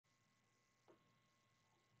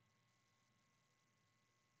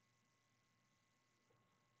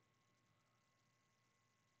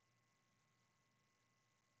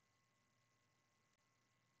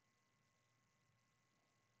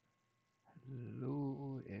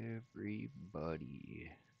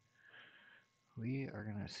Buddy. We are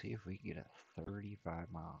gonna see if we can get a 35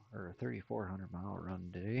 mile or a 3,400 mile run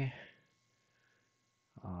today.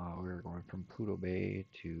 We're going from Pluto Bay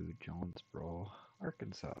to Jonesboro,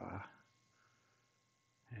 Arkansas,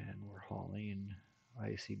 and we're hauling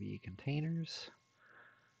ICB containers.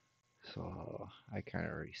 So I kind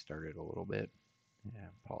of already started a little bit, and I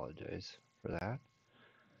apologize for that,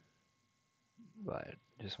 but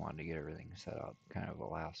just wanted to get everything set up. Kind of a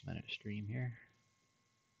last minute stream here.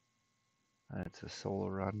 It's a solo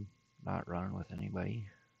run, not running with anybody.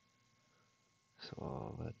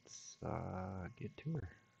 So let's get to her.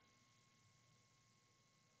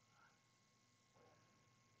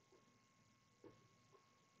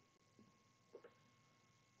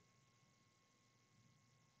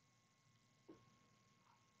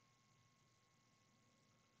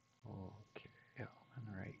 Okay, yeah,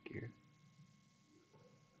 in the right gear.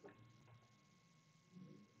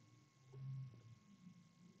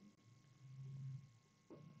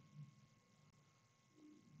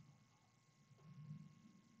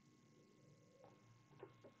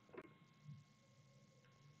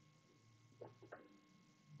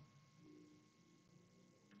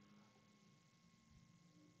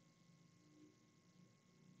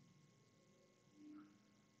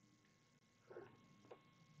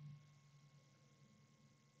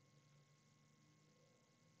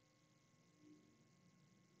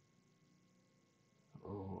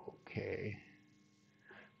 Okay.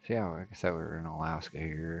 So yeah, like I said, we're in Alaska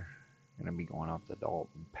here. Gonna be going up the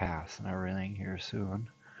Dalton Pass and everything here soon.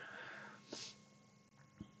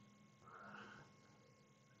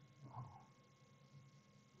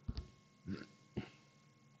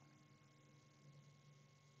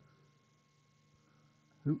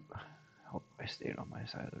 Oop, hope I stayed on my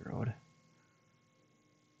side of the road.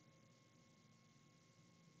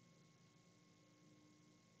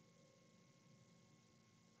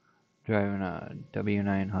 Driving a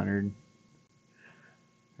W900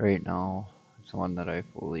 right now. It's one that I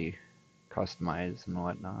fully customized and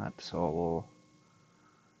whatnot, so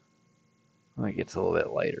when it gets a little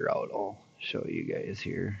bit lighter out, I'll show you guys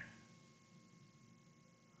here.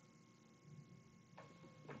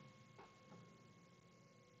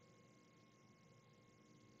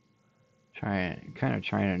 Kind of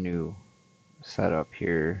trying a new setup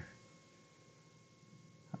here.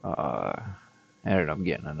 Ended up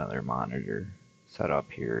getting another monitor set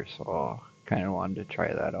up here, so kind of wanted to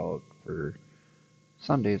try that out for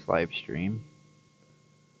Sunday's live stream.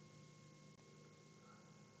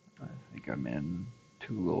 I think I'm in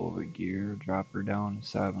too low of a gear. Drop her down to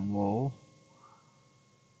 7 low.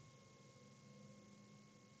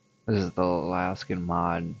 This is the Alaskan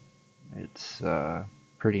mod. It's a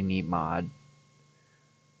pretty neat mod.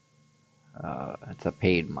 It's a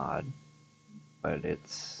paid mod, but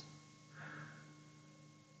it's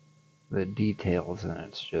the details in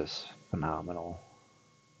it's just phenomenal.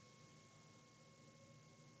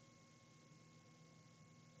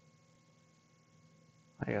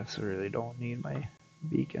 I guess I really don't need my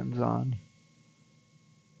beacons on.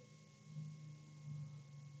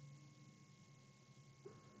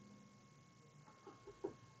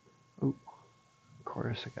 Oop, of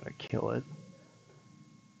course I gotta kill it.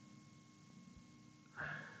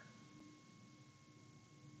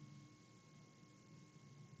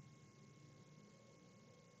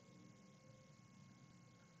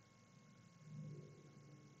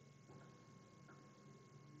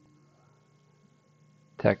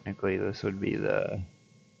 Technically, this would be the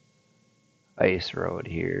ice road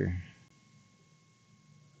here.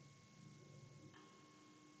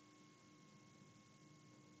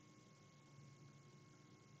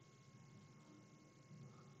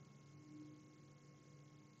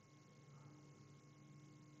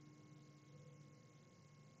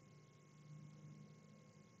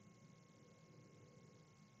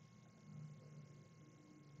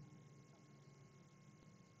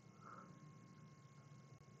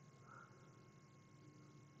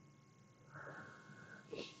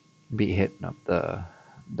 Be hitting up the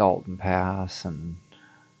Dalton Pass and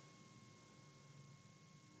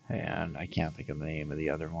I can't think of the name of the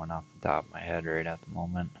other one off the top of my head right at the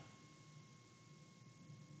moment.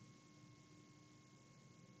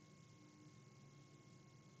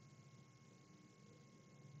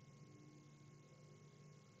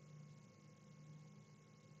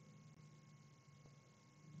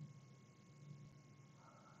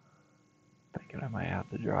 Thinking I might have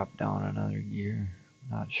to drop down another gear.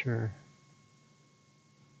 Not sure.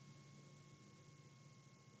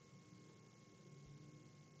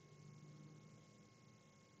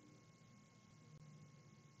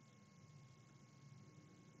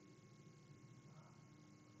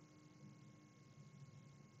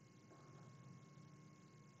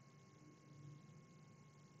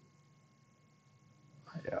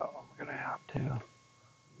 too.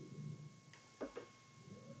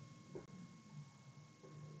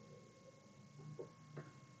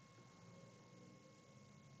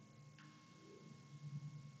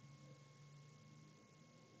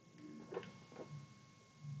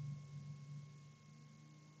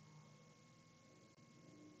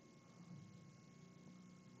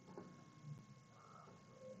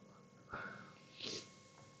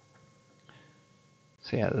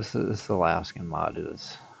 So yeah, this Alaskan mod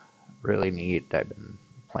is really neat. I've been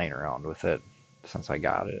playing around with it since I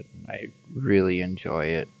got it. I really enjoy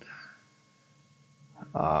it.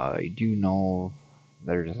 I do know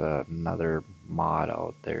there's another mod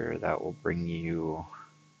out there that will bring you,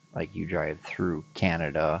 like, you drive through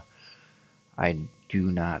Canada. I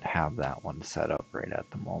do not have that one set up right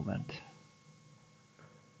at the moment.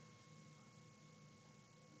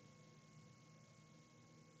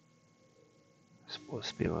 Supposed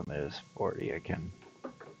speed limit is 40. I can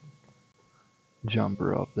jump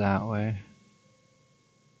her up that way.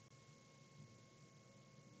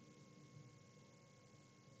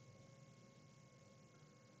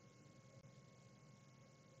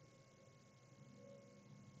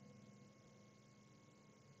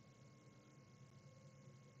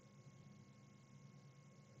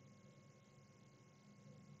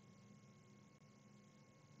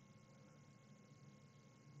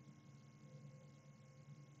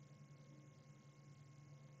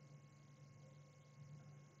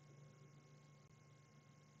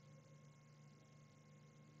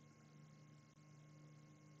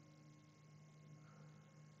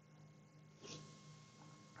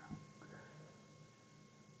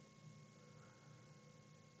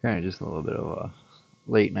 Kind of just a little bit of a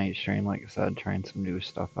late night stream, like I said, trying some new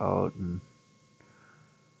stuff out, and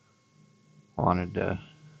wanted to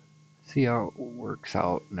see how it works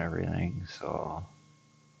out and everything. So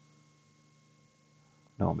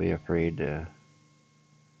don't be afraid to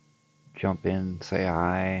jump in, say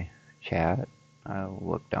hi, chat. I'll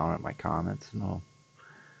look down at my comments and I'll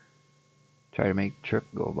try to make the trip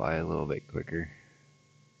go by a little bit quicker.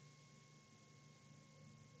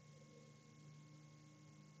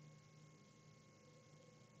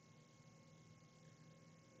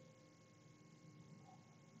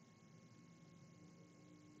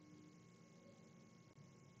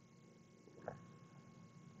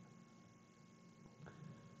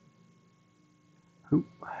 Oop,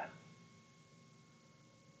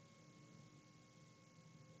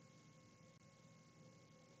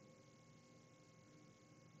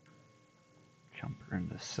 jump her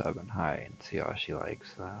into 7 high and see how she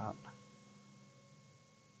likes that.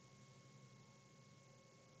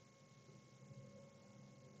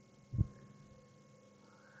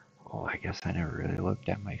 Oh, I guess I never really looked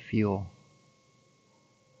at my fuel.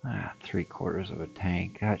 3/4 of a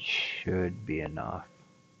tank. That should be enough.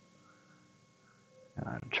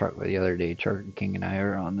 Truck the other day, Trucker King and I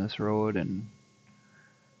are on this road, and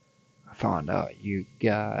I found out you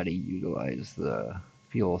gotta utilize the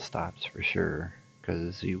fuel stops for sure,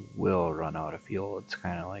 because you will run out of fuel. It's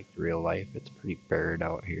kind of like real life. It's pretty barren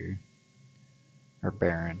out here, or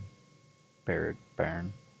barren,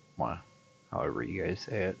 well, however you guys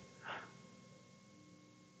say it.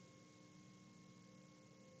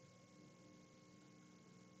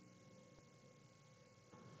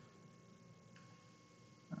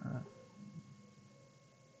 Uh,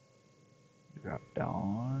 Drop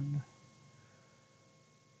down.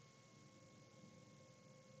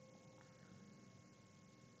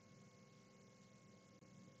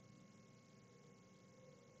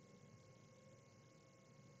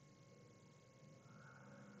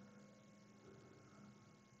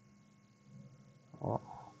 Oh.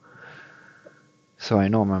 So I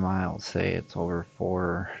know my miles say it's over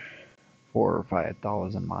 4 or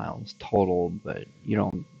 5,000 miles total, but you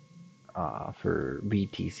don't, for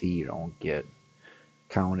BTC, you don't get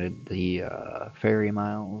counted the ferry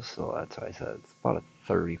miles, so that's why I said it's about a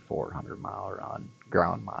 3,400 mile run,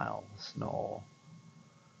 ground miles. No,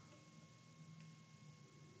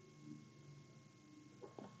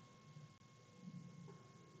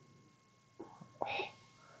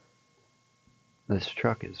 this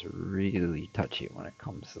truck is really touchy when it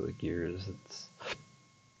comes to the gears.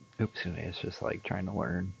 It's just like trying to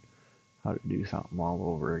learn how to do something all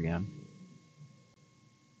over again.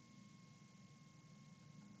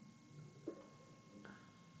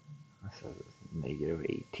 This is negative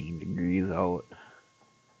 18 degrees out,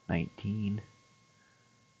 19.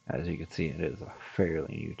 As you can see, it is a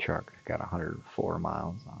fairly new truck. Got 104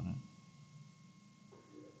 miles on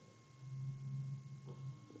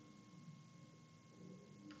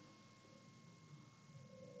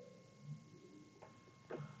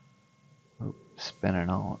it. Oh, spinning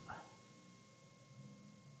out.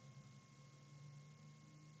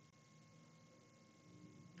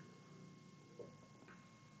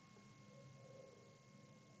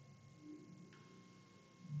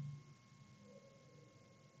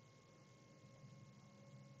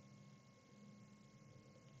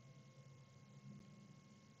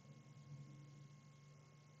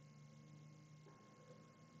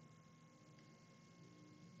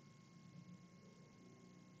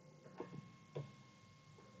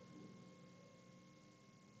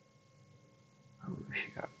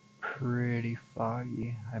 pretty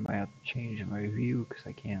foggy. I might have to change my view because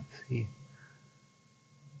I can't see.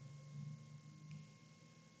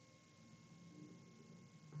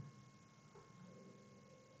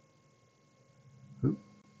 Oop.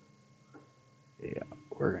 Yeah,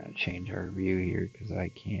 we're gonna change our view here because I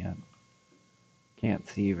can't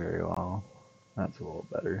see very well. That's a little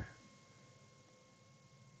better.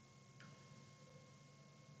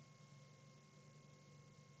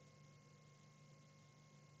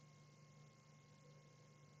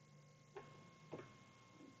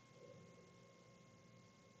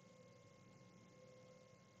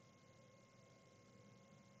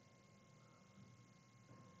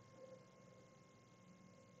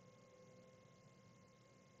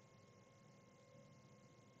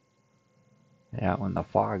 Yeah, when the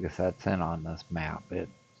fog sets in on this map,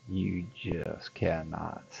 you just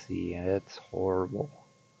cannot see. It's horrible.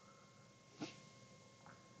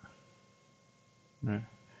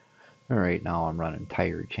 Right now I'm running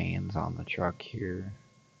tire chains on the truck here.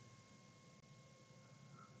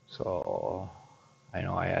 So I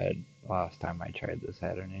know I had last time I tried this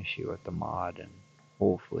had an issue with the mod, and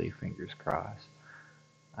hopefully, fingers crossed,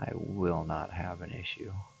 I will not have an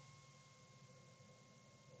issue.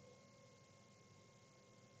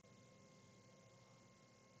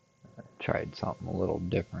 Tried something a little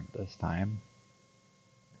different this time.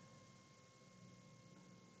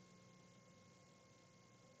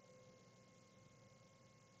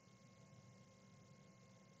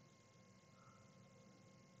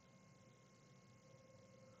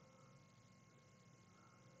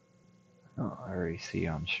 Oh, I already see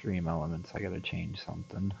on stream elements I gotta change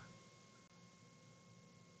something.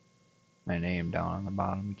 My name down on the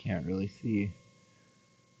bottom, you can't really see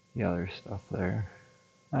the other stuff there.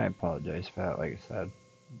 I apologize for that, like I said.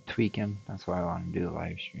 Tweaking, that's why I want to do the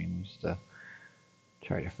live streams, to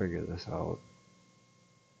try to figure this out.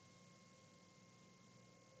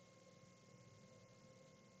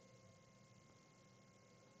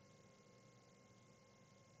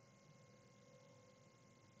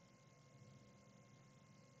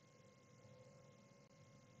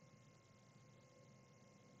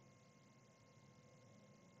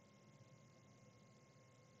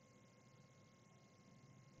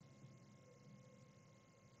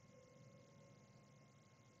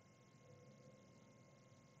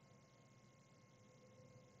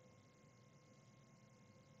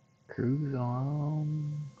 Cruise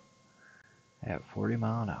along at 40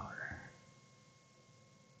 mile an hour.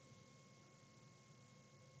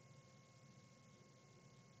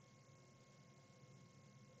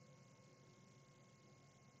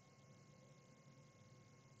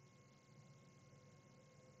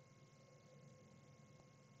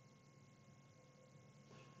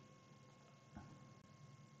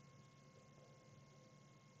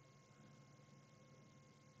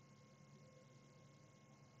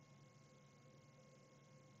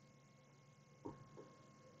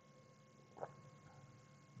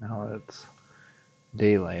 Now it's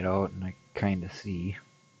daylight out and I kind of see.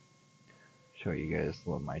 Show you guys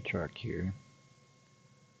my truck here.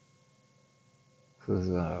 This is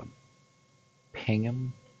a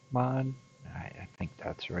Pingham mod. I think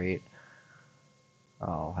that's right.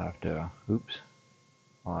 I'll have to, oops,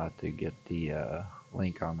 I'll have to get the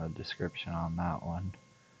link on the description on that one.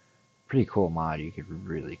 Pretty cool mod. You could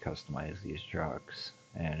really customize these trucks,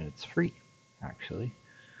 and it's free, actually.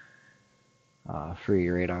 Free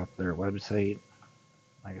right off their website.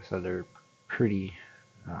 Like I said, they're pretty.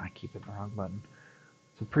 I keep it the wrong button.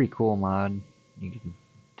 It's a pretty cool mod. You can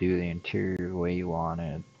do the interior the way you want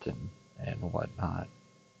it and whatnot.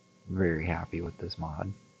 Very happy with this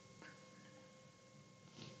mod.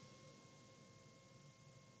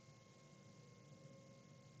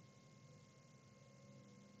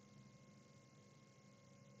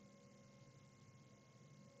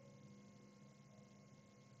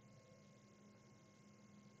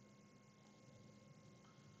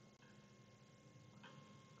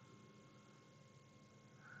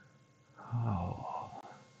 Oh,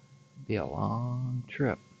 be a long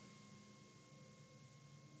trip.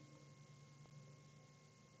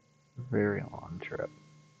 Very long trip.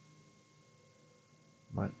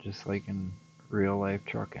 But just like in real life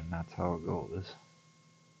trucking, that's how it goes.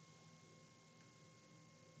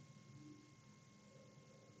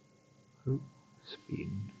 Ooh,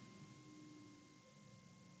 speeding.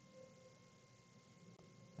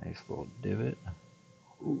 Nice little divot.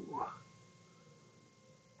 Ooh.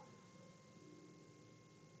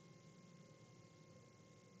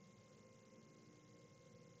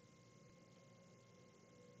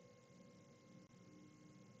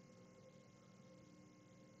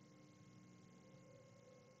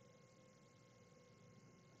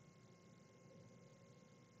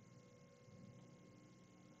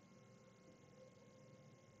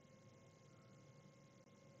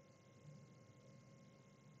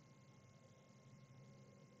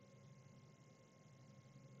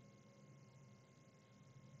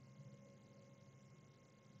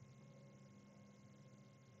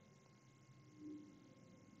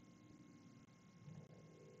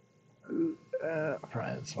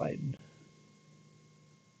 Front end sliding.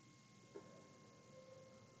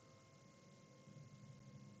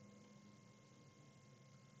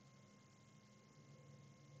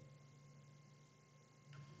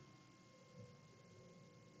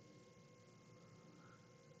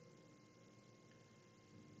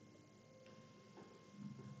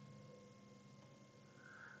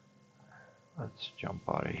 Let's jump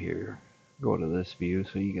out of here. Go to this view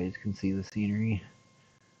so you guys can see the scenery.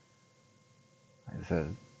 It's a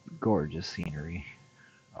gorgeous scenery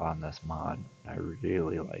on this mod. I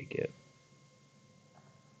really like it.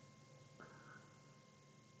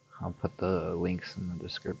 I'll put the links in the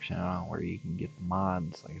description on where you can get the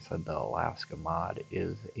mods. Like I said, the Alaska mod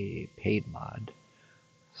is a paid mod.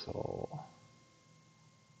 So,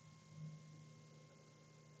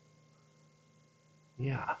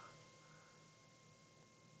 yeah.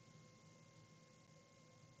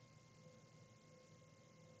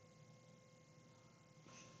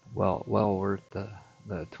 Well worth the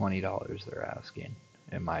 $20 they're asking,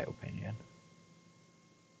 in my opinion.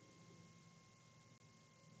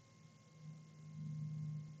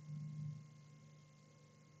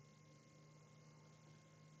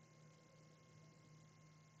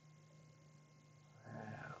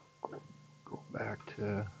 Go back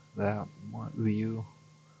to that view.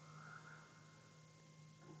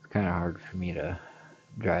 It's kind of hard for me to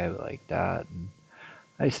drive like that, and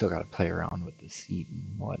I still got to play around with the seat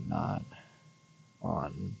and whatnot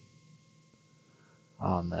on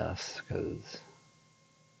this because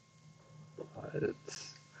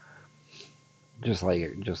it's just like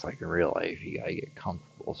in real life. You gotta get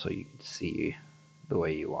comfortable so you can see the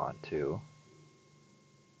way you want to.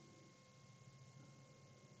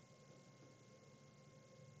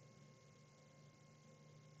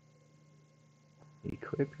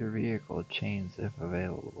 Equip your vehicle chains if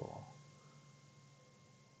available.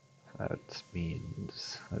 That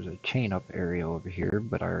means there's a chain up area over here,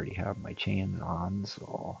 but I already have my chains on,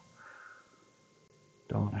 so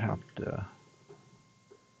don't have to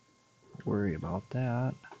worry about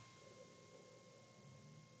that.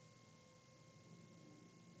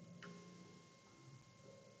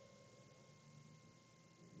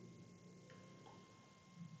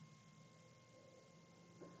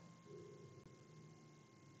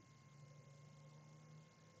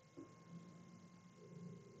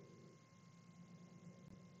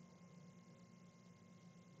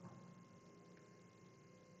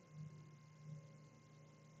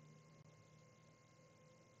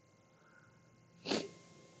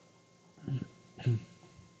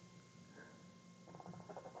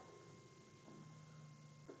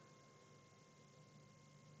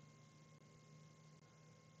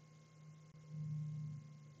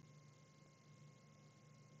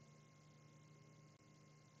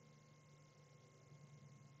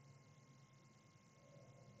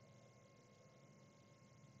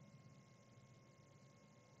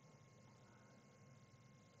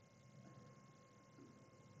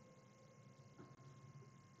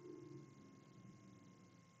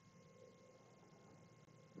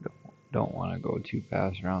 Don't want to go too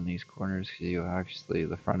fast around these corners because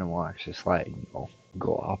the front end will actually slide and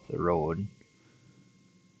go off the road.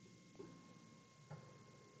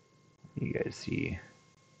 You guys see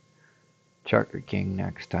Chucker King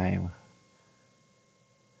next time.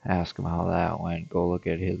 Ask him how that went. Go look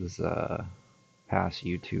at his past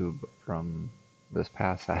YouTube from this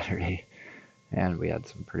past Saturday, and we had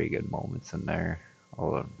some pretty good moments in there.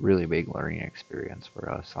 A really big learning experience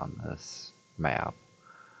for us on this map.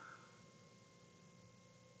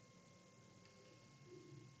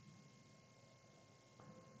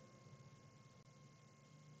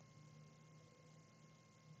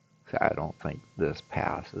 I don't think this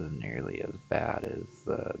pass is nearly as bad as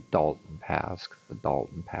the Dalton Pass. The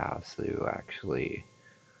Dalton Pass, you actually,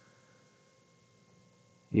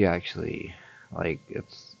 like,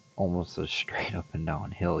 it's almost a straight up and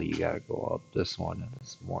down hill you gotta go up. This one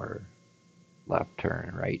is more left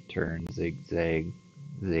turn, right turn, zigzag,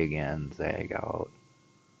 zig in, zag out.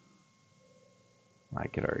 I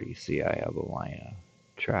could already see I have a line of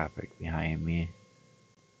traffic behind me.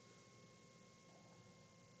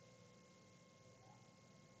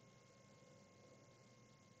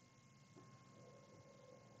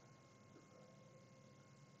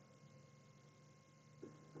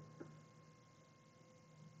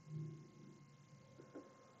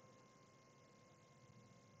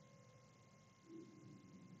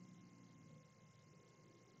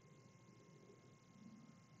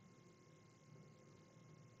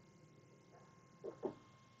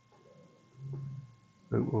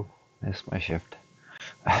 Ooh, missed my shift.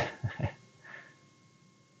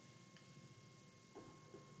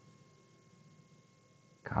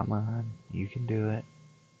 You can do it.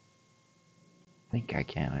 I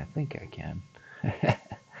can. I think I can.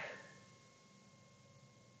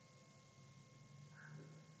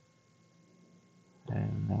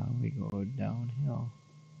 And now we go downhill.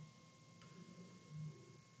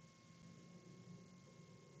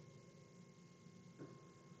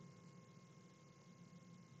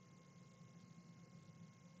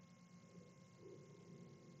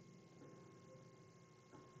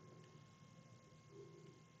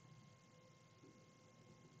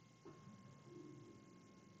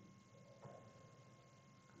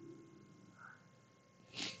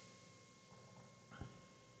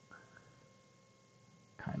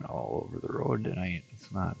 Kind of all over the road tonight.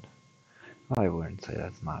 It's not. Well, I wouldn't say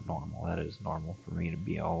that's not normal. That is normal for me to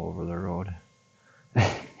be all over the road.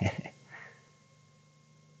 Oh,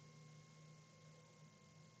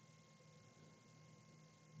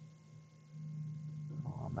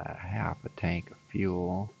 I'm at half a tank of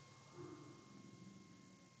fuel.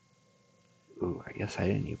 Ooh, I guess I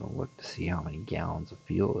didn't even look to see how many gallons of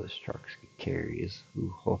fuel this truck carries.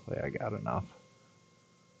 Ooh, hopefully I got enough.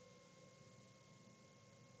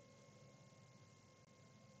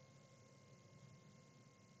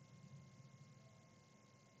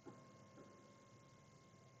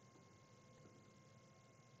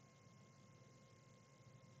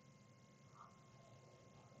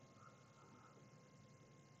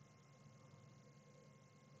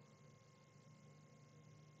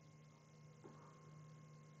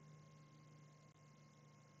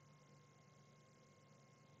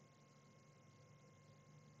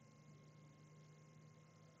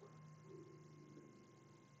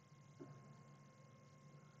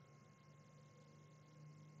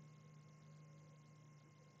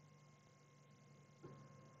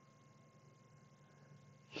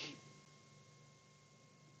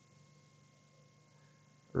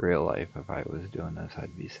 Real life, if I was doing this,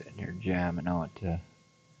 I'd be sitting here jamming out to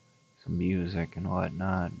some music and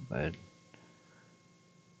whatnot, but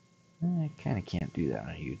I kind of can't do that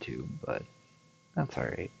on YouTube, but that's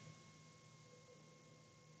alright.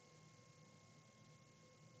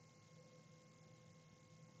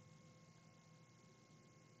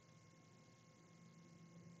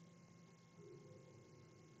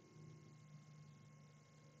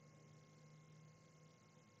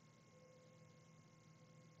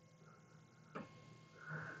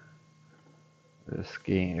 This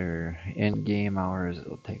game, or in game hours,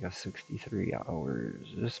 it'll take us 63 hours,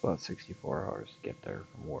 just about 64 hours to get there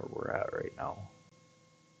from where we're at right now.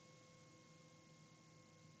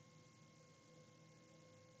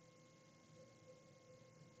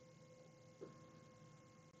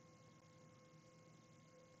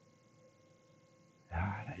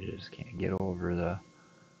 God, I just can't get over the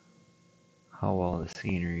how well the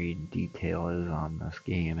scenery detail is on this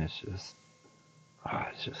game. It's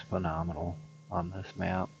just phenomenal on this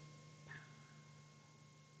map.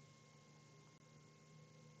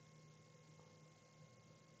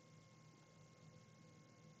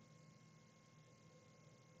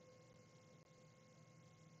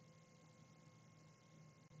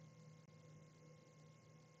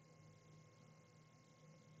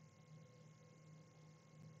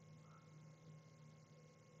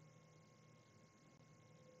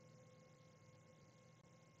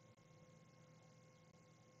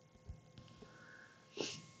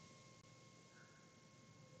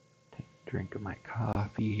 Drink of my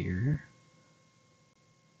coffee here.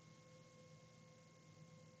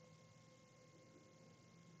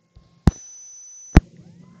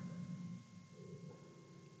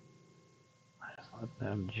 Let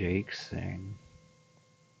them Jake sing.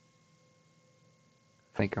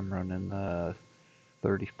 I think I'm running the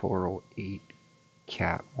 3408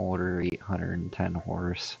 cat motor, 810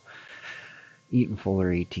 horse, Eaton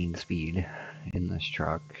Fuller 18 speed in this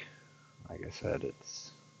truck. Like I said,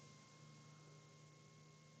 it's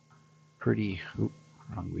pretty,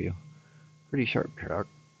 wrong wheel, pretty sharp truck.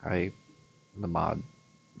 The mod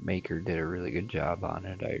maker did a really good job on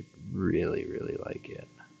it. I really, really like it.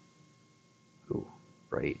 Ooh,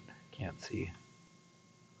 right, can't see.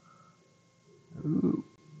 Ooh,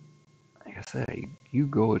 like I said, you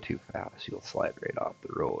go too fast, you'll slide right off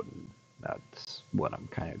the road, and that's what I'm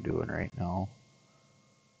kind of doing right now.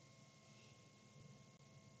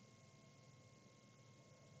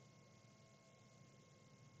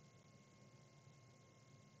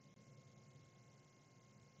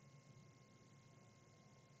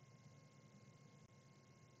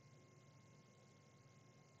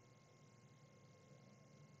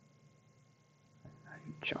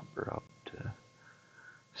 Jump her up to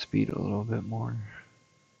speed a little bit more.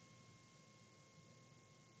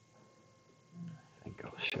 I think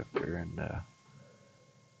I'll shift her into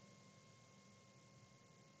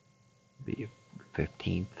be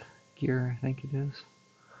 15th gear, I think it is.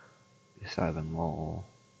 7 low.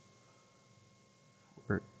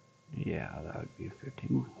 Or, yeah, that would be 15.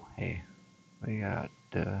 Ooh, hey, we got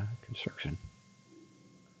construction.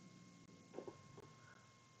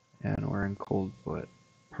 And we're in cold foot.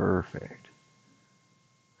 Perfect.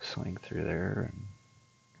 Swing through there and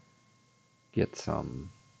get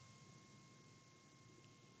some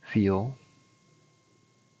feel.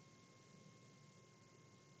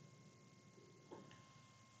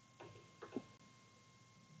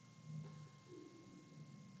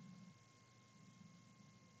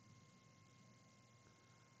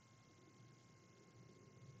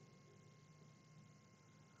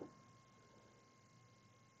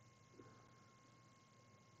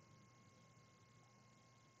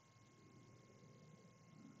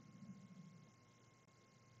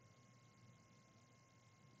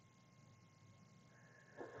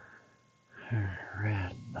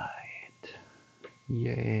 Red light.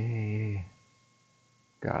 Yay.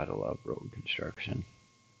 Gotta love road construction.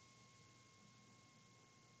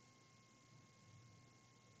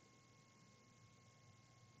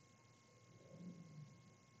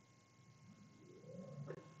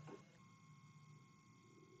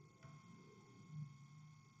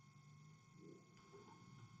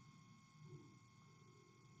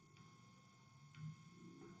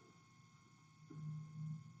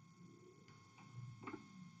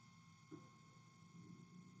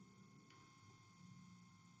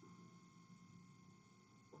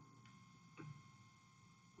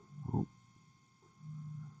 Oh,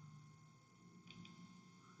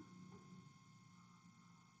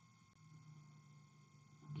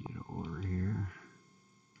 get over here.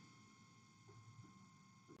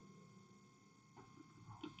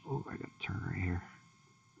 Oh, I gotta turn right here.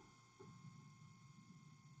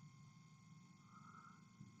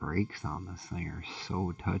 Brakes on this thing are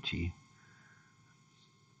so touchy.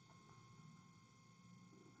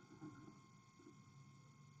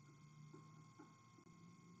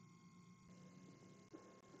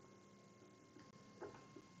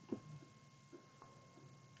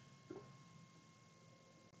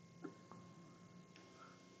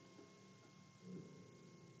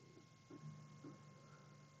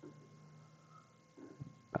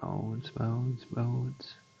 Bounce, bounce,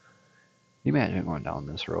 bounce. You imagine going down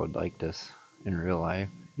this road like this in real life?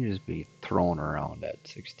 You just be thrown around at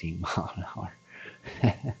 16 mile an hour.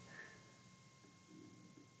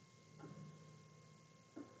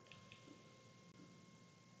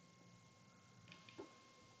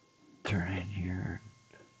 Turn in here.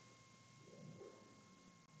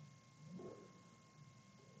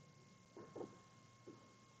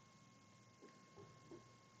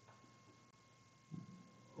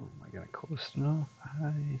 Am I gonna close enough?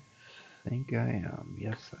 I think I am.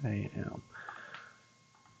 Yes, I am.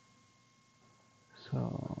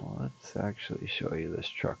 So let's actually show you this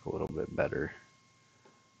truck a little bit better.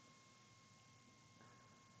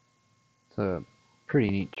 It's a pretty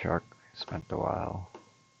neat truck. Spent a while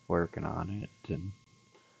working on it and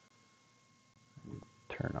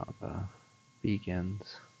turn on the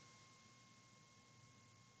beacons.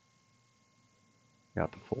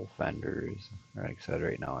 Got the full fenders. Like I said,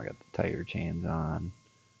 right now I got the tire chains on.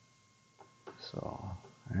 So,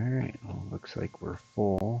 alright, well, looks like we're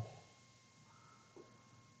full.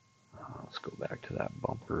 Let's go back to that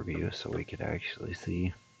bumper view so we could actually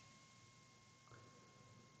see.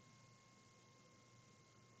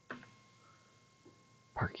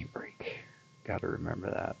 Parking brake. Gotta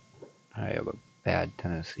remember that. I have a bad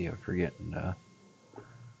tendency of forgetting to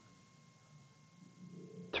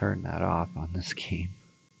turn that off on this game.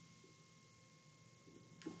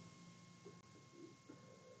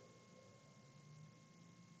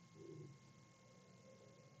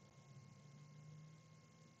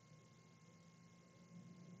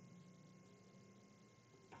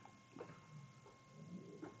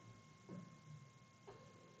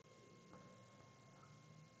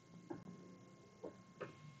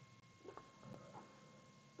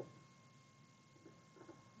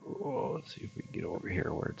 Oh, let's see if we can get over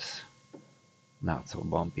here where it's not so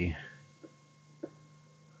bumpy.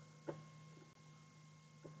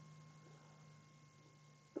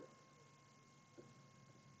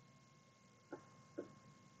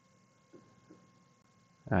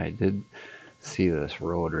 I did see this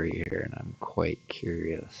road right here, and I'm quite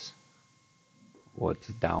curious what's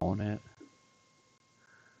down it.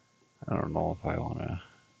 I don't know if I want to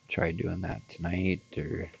try doing that tonight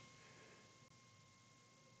or.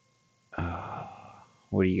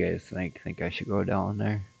 What do you guys think? Think I should go down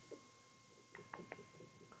there?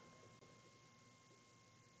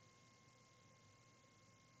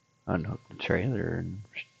 Unhook the trailer and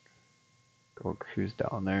go cruise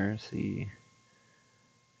down there, see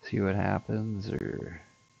what happens, or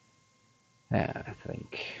yeah, I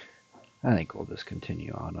think we'll just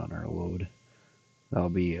continue on our load. That'll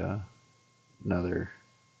be another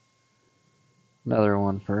another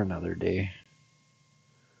one for another day.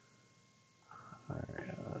 All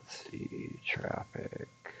right, let's see traffic.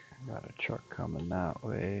 Got a truck coming that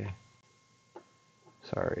way.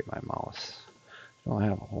 Sorry, my mouse. Don't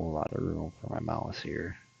have a whole lot of room for my mouse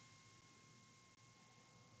here.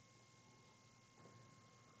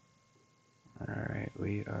 All right,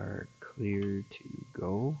 we are clear to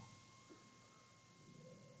go.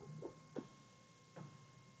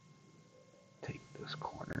 Take this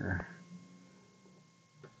corner.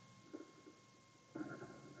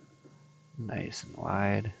 Nice and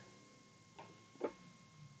wide.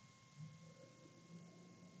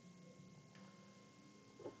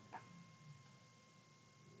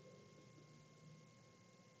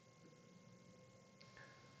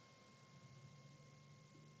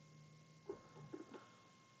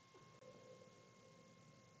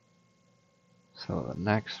 So the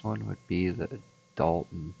next one would be the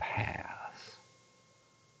Dalton Pass.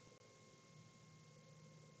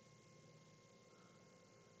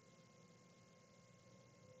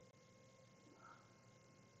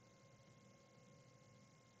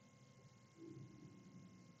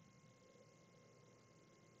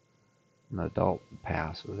 And the Dalton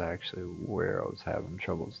Pass was actually where I was having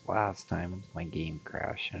troubles last time with my game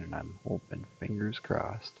crashing, and I'm hoping, fingers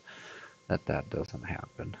crossed, that that doesn't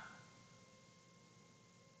happen.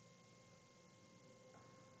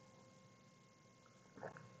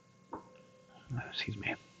 Excuse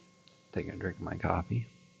me. Taking a drink of my coffee.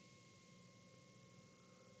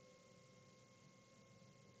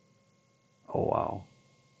 Oh wow.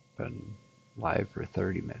 Been live for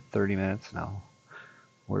 30 minutes now.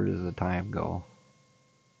 Where does the time go?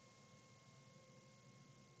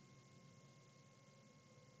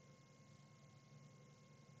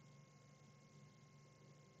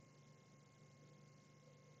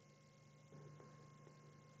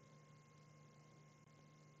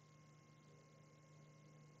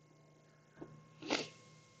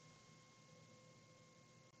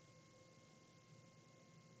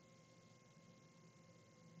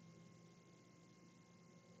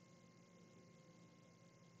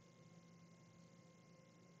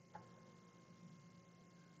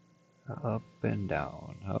 Up and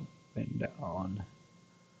down, up and down.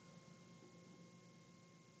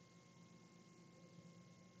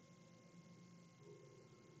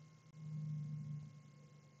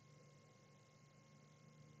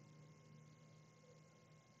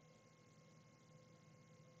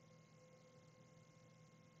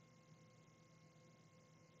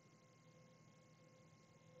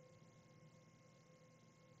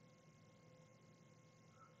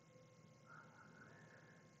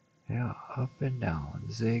 Yeah, up and down,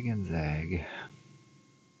 zig and zag.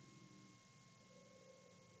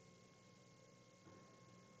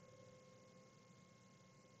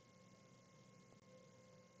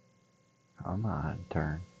 Come on,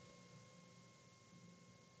 turn.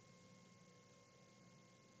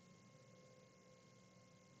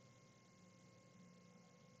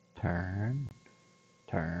 Turn,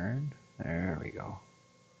 turn. There we go.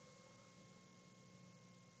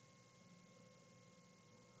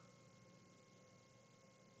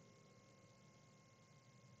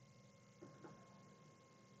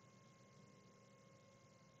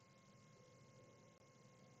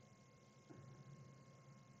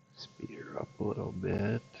 Speed her up a little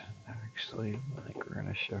bit. Actually, I think we're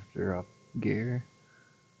gonna shift her up gear.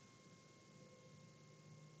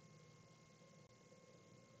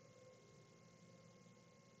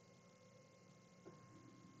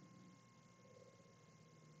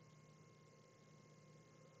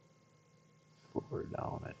 Slow her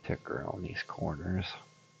down a tick around these corners.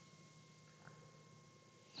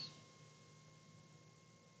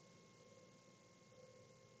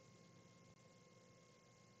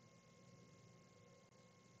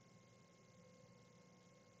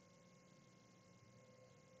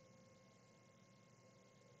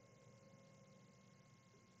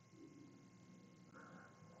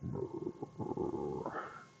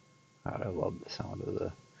 God, I love the sound of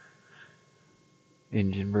the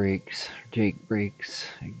engine brakes, Jake brakes,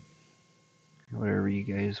 whatever you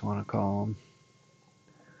guys want to call them.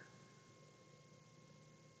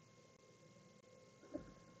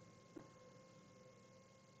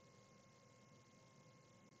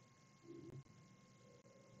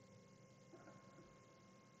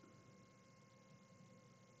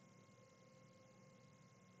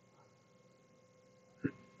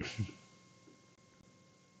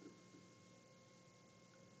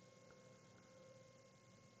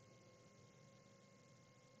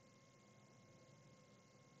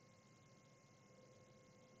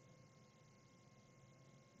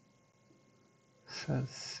 says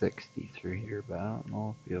 63 here, but I don't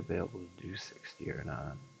know if you'll be able to do 60 or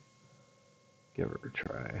not. Give her a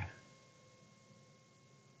try.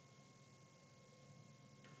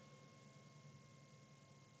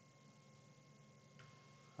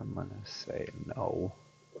 I'm gonna say no.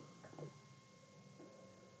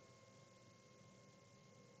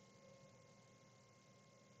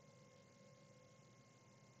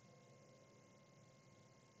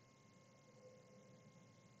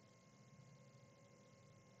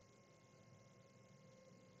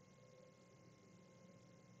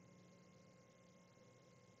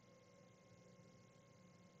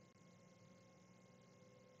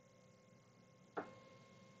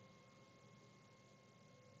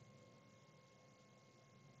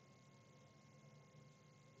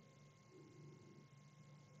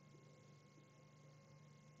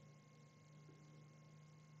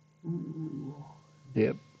 Ooh,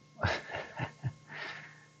 dip.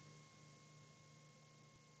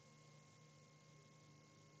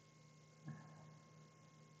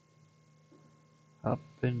 Up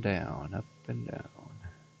and down, up and down.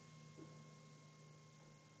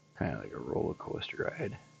 Kind of like a roller coaster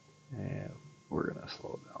ride. And we're gonna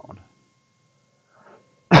slow down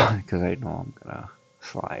because I know I'm gonna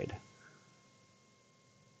slide.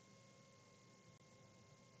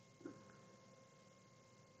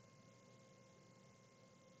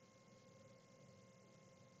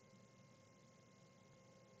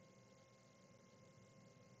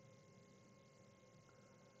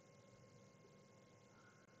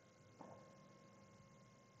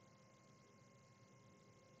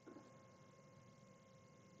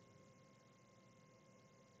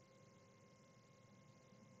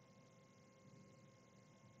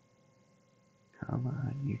 Come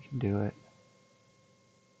on, you can do it.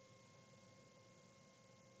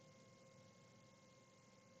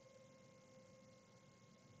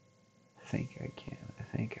 I think I can.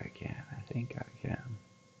 I think I can. I think I can.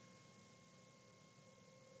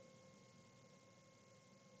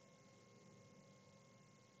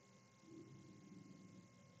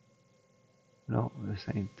 No, this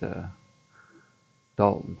ain't the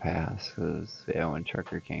Dalton Pass. Cause yeah, when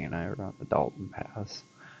Trucker King and I were on the Dalton Pass,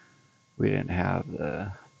 we didn't have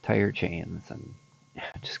the tire chains and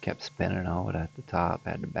it just kept spinning out at the top.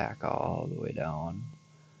 Had to back all the way down,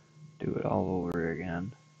 do it all over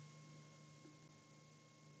again.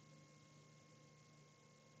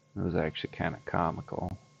 It was actually kind of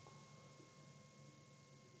comical.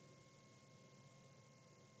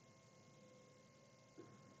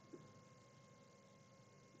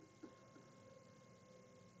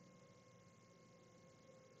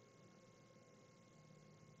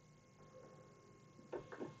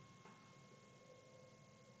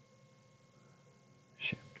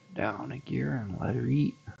 Shift down a gear and let her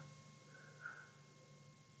eat.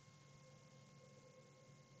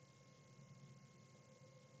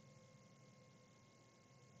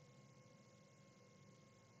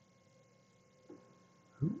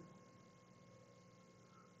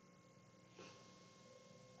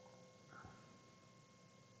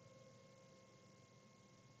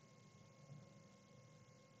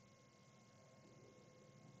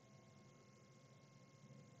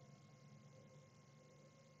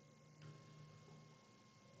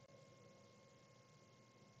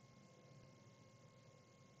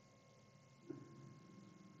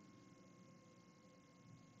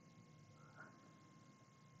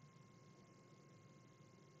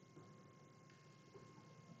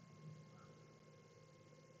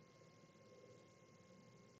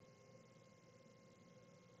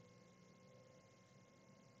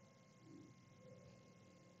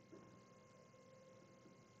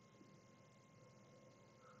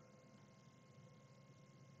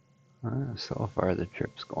 So far the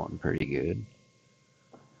trip's going pretty good.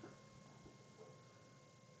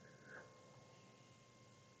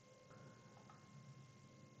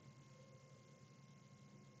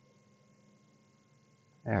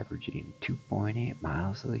 Averaging 2.8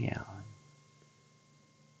 miles to the gallon.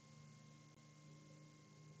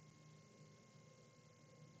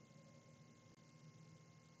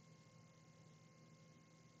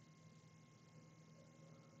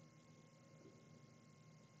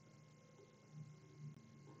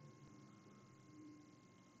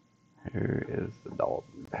 Here is the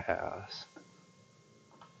Dalton Pass.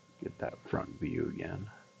 Get that front view again.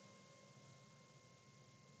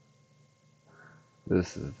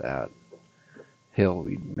 This is that hill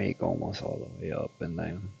we'd make almost all the way up and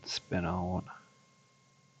then spin out.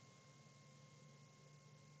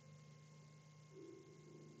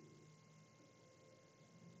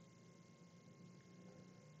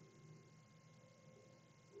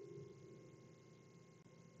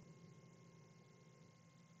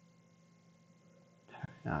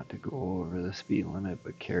 not to go over the speed limit,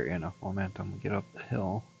 but carry enough momentum to get up the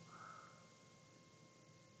hill.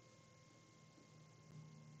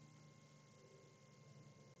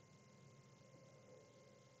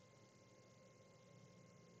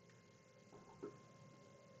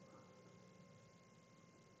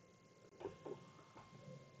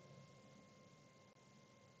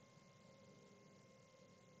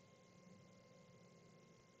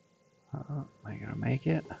 Am I gonna make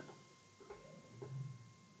it?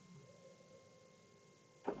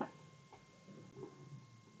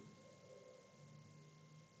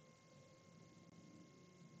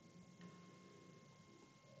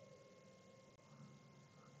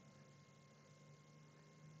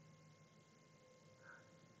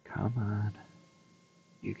 Come on.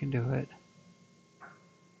 You can do it.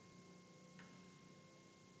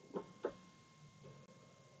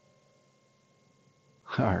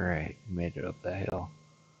 Alright, made it up the hill.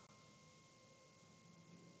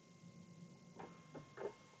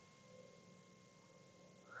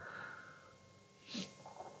 If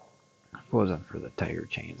it wasn't for the tire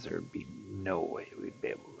chains, there would be no way we'd be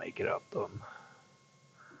able to make it up them.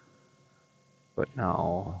 But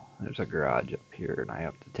now there's a garage up here and I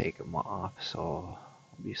have to take them off, so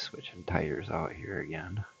I'll be switching tires out here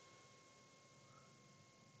again.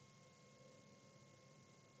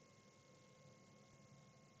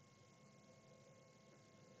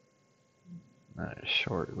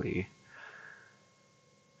 Shortly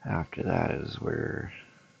after that is where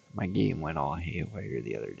my game went all haywire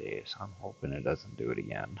the other day, so I'm hoping it doesn't do it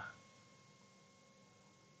again.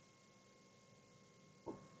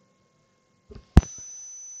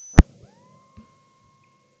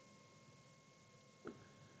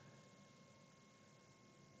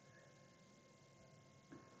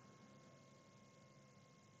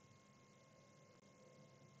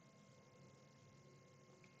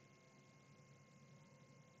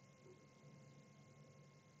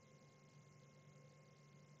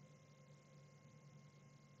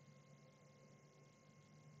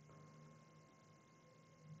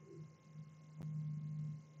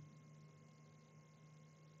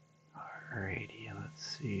 Alrighty,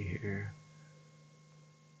 let's see here.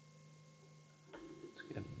 It's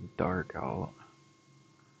getting dark out.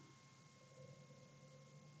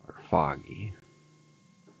 Or foggy.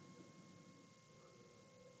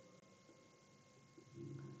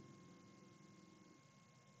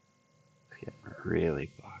 It's getting really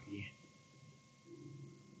foggy.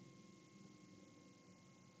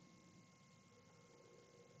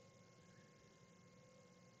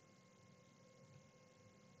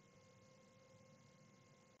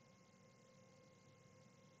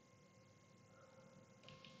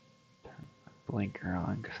 Blinker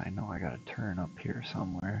on because I know I gotta turn up here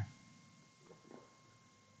somewhere.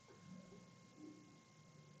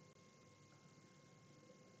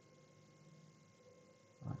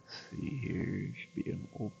 Let's see here, should be an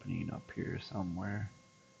opening up here somewhere.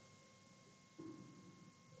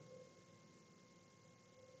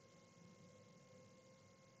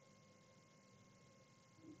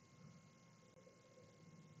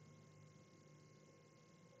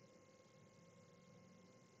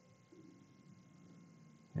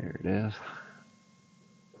 There it is.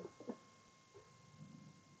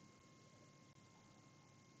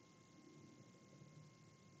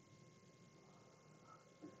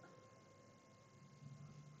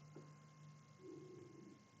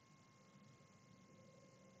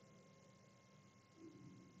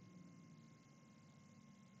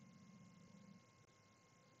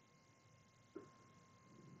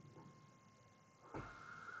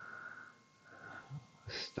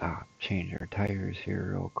 Stop, change our tires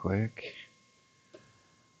here real quick.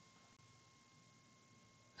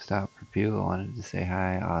 Stop for fuel, wanted to say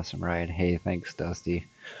hi, awesome ride. Hey, thanks Dusty,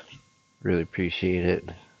 really appreciate it.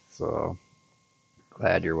 So,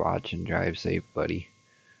 glad you're watching, drive safe buddy.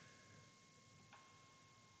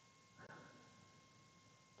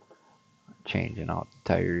 Changing out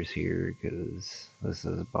the tires here because this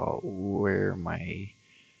is about where my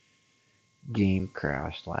game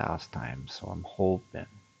crashed last time, so I'm hoping,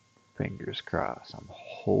 fingers crossed, I'm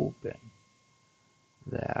hoping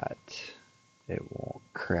that it won't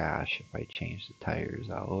crash if I change the tires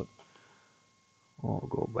out. We'll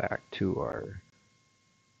go back to our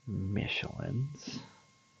Michelins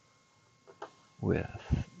with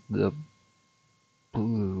the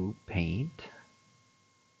blue paint,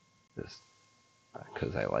 just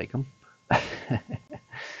because I like them.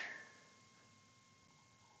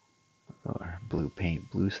 Or blue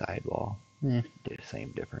paint, blue sidewall.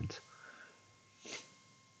 Same difference.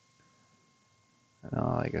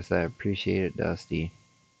 Like I said, I appreciate it, Dusty.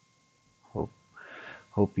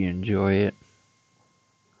 Hope you enjoy it.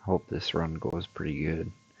 Hope this run goes pretty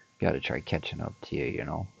good. Gotta try catching up to you, you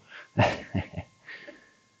know.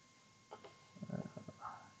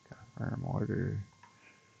 Firm order.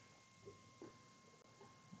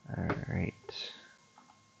 Alright.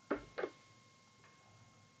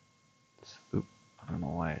 Oop, I don't know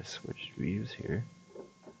why I switched views here.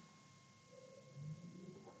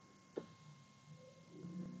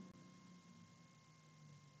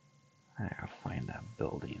 I gotta find that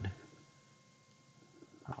building.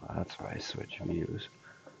 Oh, that's why I switched views.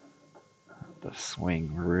 The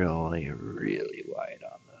swing really, really wide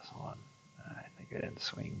on this one. I think I didn't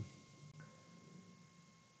swing.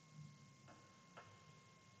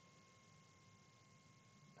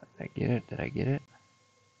 Did I get it? Did I get it?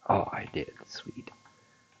 Oh, I did. Sweet.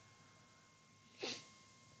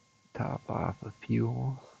 Top off of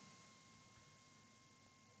fuel.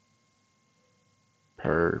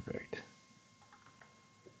 Perfect.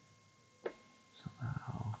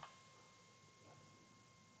 Somehow.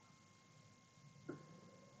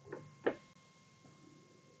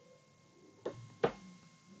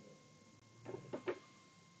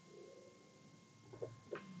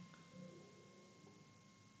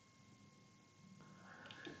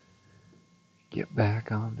 Get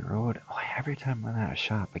back on the road. Oh, every time I'm at a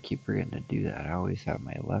shop, I keep forgetting to do that. I always have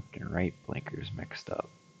my left and right blinkers mixed up.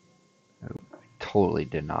 I totally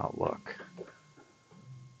did not look.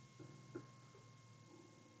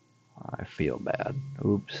 I feel bad.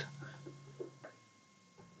 Oops.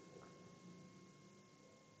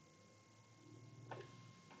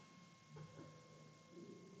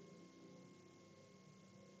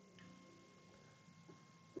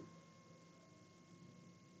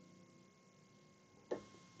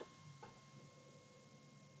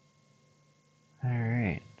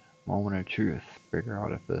 Alright. Moment of truth. Figure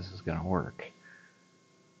out if this is gonna work.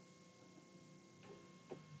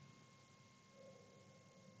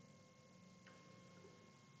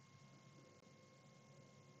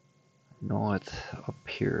 No, it's up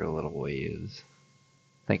here a little ways.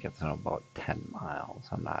 I think it's in about 10 miles.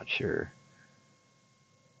 I'm not sure.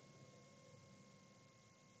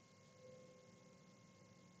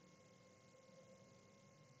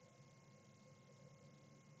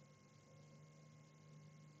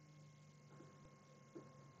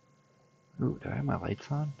 Ooh, did I have my lights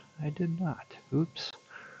on? I did not. Oops.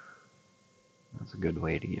 That's a good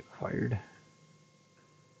way to get fired.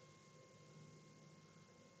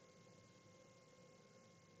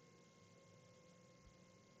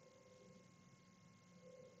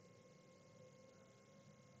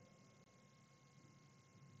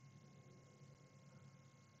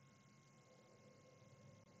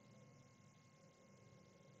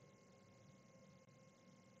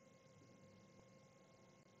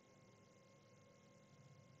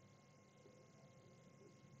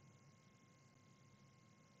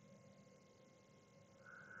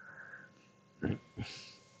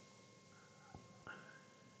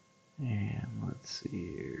 And let's see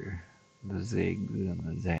here. The zigs and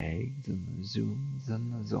the zags and the zooms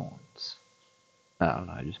and the zones. I don't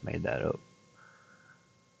know, I just made that up.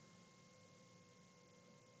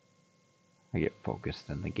 I get focused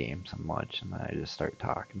in the game so much and then I just start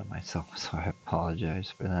talking to myself, so I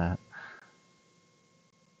apologize for that.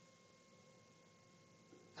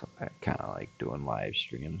 So I kind of like doing live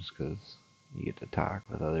streams because you get to talk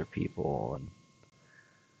with other people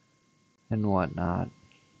and whatnot.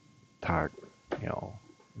 Talk, you know,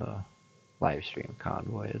 the live stream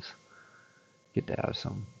convoys. Get to have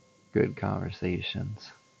some good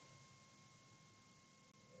conversations.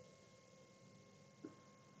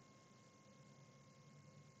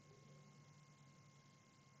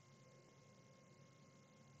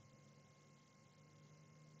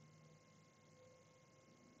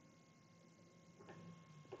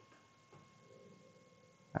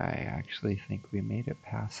 I actually think we made it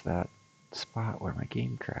past that spot where my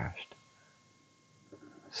game crashed.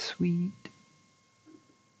 Sweet.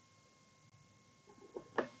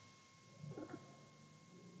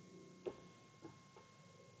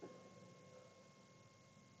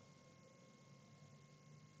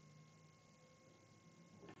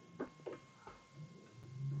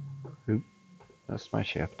 Oop, that's my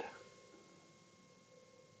shift.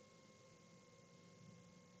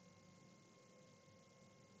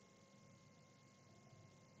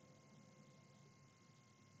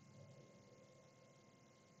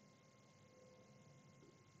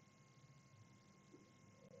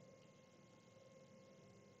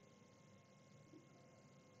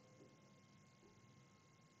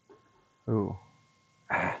 Ooh.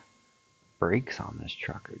 Ah, brakes on this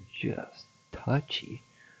truck are just touchy.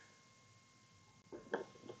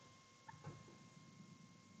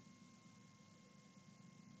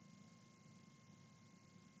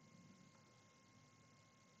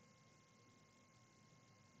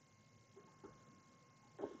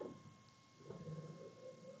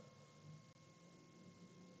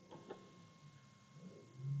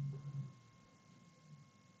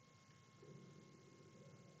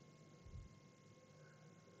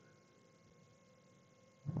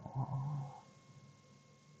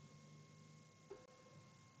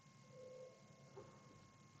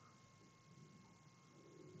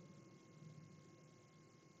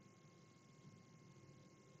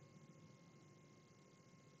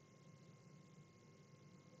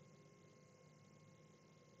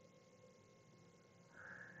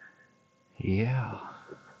 Yeah.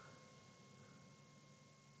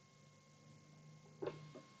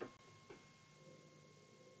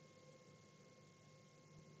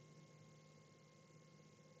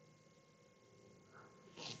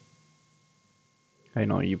 I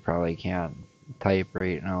know you probably can't type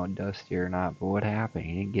right now, Dusty or not, but what happened?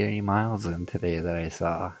 You didn't get any miles in today that I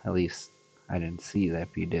saw. At least I didn't see that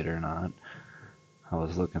if you did or not. I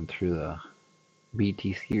was looking through the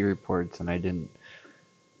BTC reports and I didn't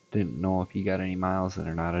know if you got any miles in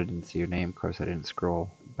or not. I didn't see your name. Of course, I didn't scroll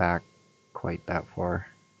back quite that far.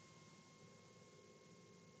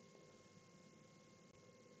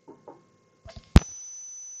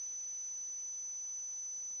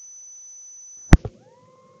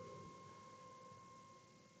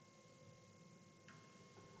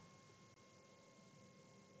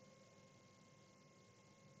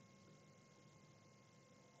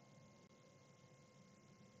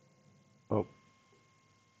 Oh,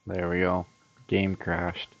 there we go. Game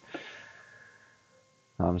crashed.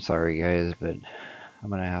 I'm sorry, guys, but I'm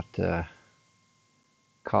gonna have to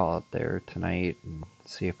call it there tonight and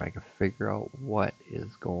see if I can figure out what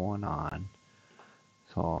is going on.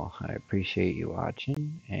 So I appreciate you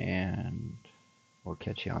watching, and we'll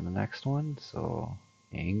catch you on the next one. So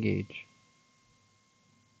engage.